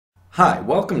Hi,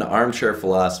 welcome to Armchair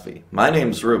Philosophy. My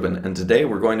name's Rubin, and today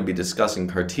we're going to be discussing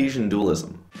Cartesian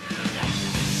dualism.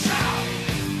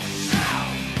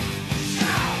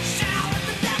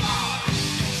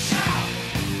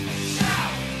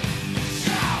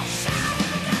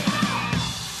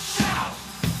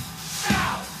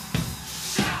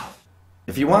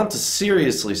 If you want to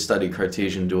seriously study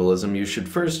Cartesian dualism, you should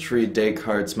first read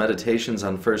Descartes' Meditations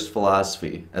on First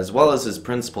Philosophy, as well as his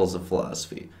Principles of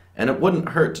Philosophy. And it wouldn't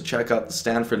hurt to check out the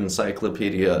Stanford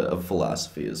Encyclopedia of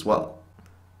Philosophy as well.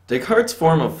 Descartes'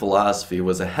 form of philosophy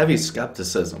was a heavy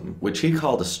skepticism, which he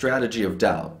called a strategy of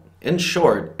doubt. In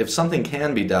short, if something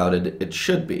can be doubted, it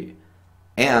should be.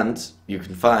 And you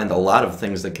can find a lot of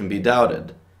things that can be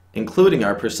doubted, including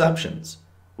our perceptions,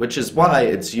 which is why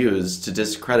it's used to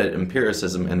discredit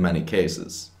empiricism in many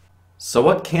cases. So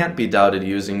what can't be doubted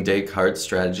using Descartes'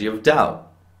 strategy of doubt?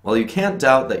 Well, you can't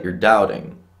doubt that you're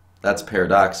doubting. That's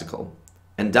paradoxical.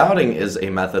 And doubting is a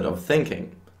method of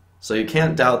thinking, so you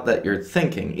can't doubt that you're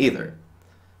thinking either.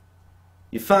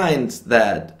 You find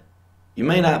that you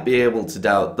may not be able to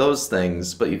doubt those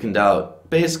things, but you can doubt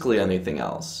basically anything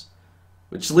else,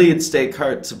 which leads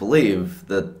Descartes to believe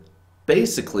that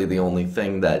basically the only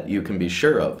thing that you can be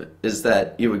sure of is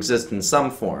that you exist in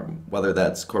some form, whether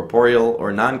that's corporeal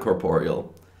or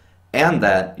non-corporeal, and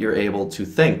that you're able to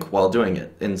think while doing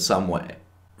it in some way.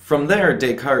 From there,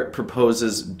 Descartes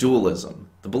proposes dualism,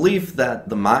 the belief that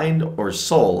the mind or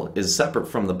soul is separate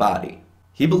from the body.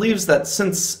 He believes that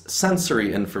since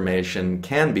sensory information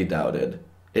can be doubted,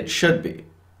 it should be,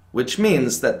 which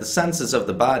means that the senses of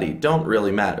the body don't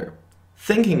really matter.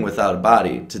 Thinking without a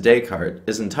body, to Descartes,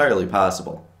 is entirely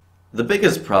possible. The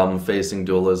biggest problem facing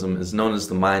dualism is known as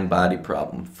the mind-body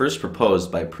problem, first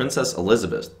proposed by Princess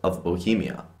Elizabeth of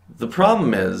Bohemia. The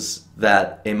problem is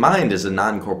that a mind is a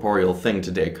non-corporeal thing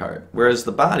to Descartes, whereas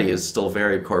the body is still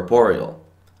very corporeal.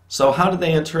 So how do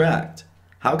they interact?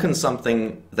 How can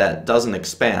something that doesn't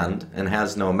expand and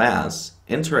has no mass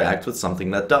interact with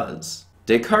something that does?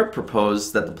 Descartes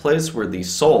proposed that the place where the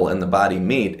soul and the body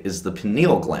meet is the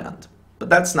pineal gland, but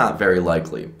that's not very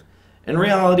likely. In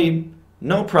reality,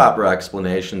 no proper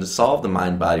explanation to solve the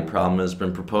mind-body problem has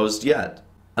been proposed yet.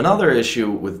 Another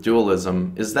issue with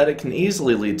dualism is that it can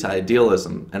easily lead to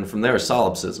idealism, and from there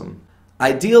solipsism.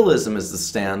 Idealism is the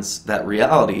stance that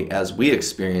reality as we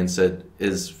experience it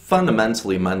is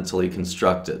fundamentally mentally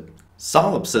constructed.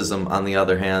 Solipsism, on the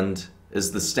other hand,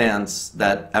 is the stance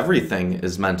that everything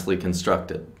is mentally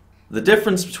constructed. The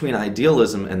difference between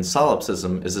idealism and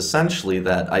solipsism is essentially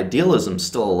that idealism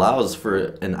still allows for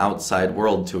an outside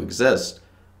world to exist,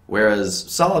 whereas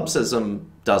solipsism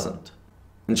doesn't.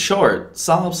 In short,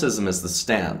 solipsism is the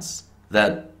stance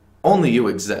that only you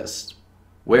exist,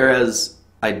 whereas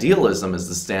idealism is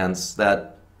the stance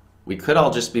that we could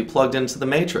all just be plugged into the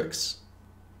matrix.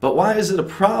 But why is it a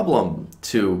problem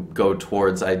to go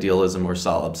towards idealism or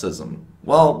solipsism?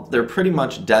 Well, they're pretty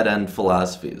much dead-end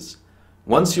philosophies.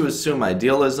 Once you assume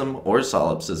idealism or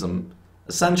solipsism,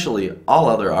 essentially all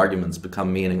other arguments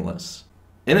become meaningless.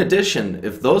 In addition,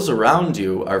 if those around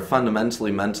you are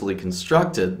fundamentally mentally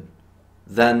constructed,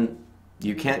 then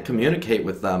you can't communicate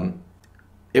with them.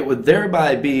 It would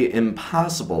thereby be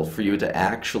impossible for you to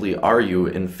actually argue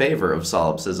in favor of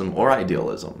solipsism or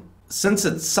idealism. Since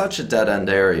it's such a dead-end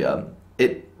area,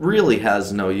 it really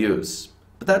has no use.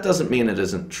 But that doesn't mean it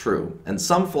isn't true, and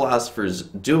some philosophers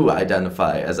do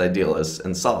identify as idealists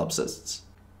and solipsists.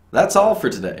 That's all for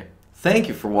today. Thank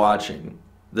you for watching.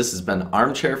 This has been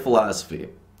Armchair Philosophy.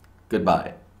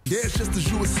 Goodbye. Yeah, it's just as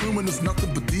you assuming it's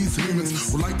nothing but these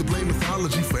humans would like to blame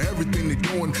mythology for everything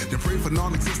they're doing. They pray for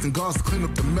non-existent gods to clean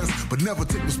up the mess, but never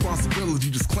take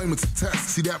responsibility, just claim it's a test.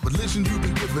 See, that religion you've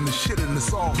been given is shit and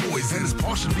it's all poison. And it's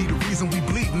partially the reason we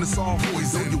bleed and it's all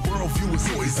poison. Your worldview is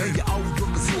poison, your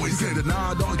outlook is poison.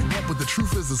 Denied all you want, but the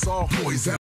truth is it's all poison.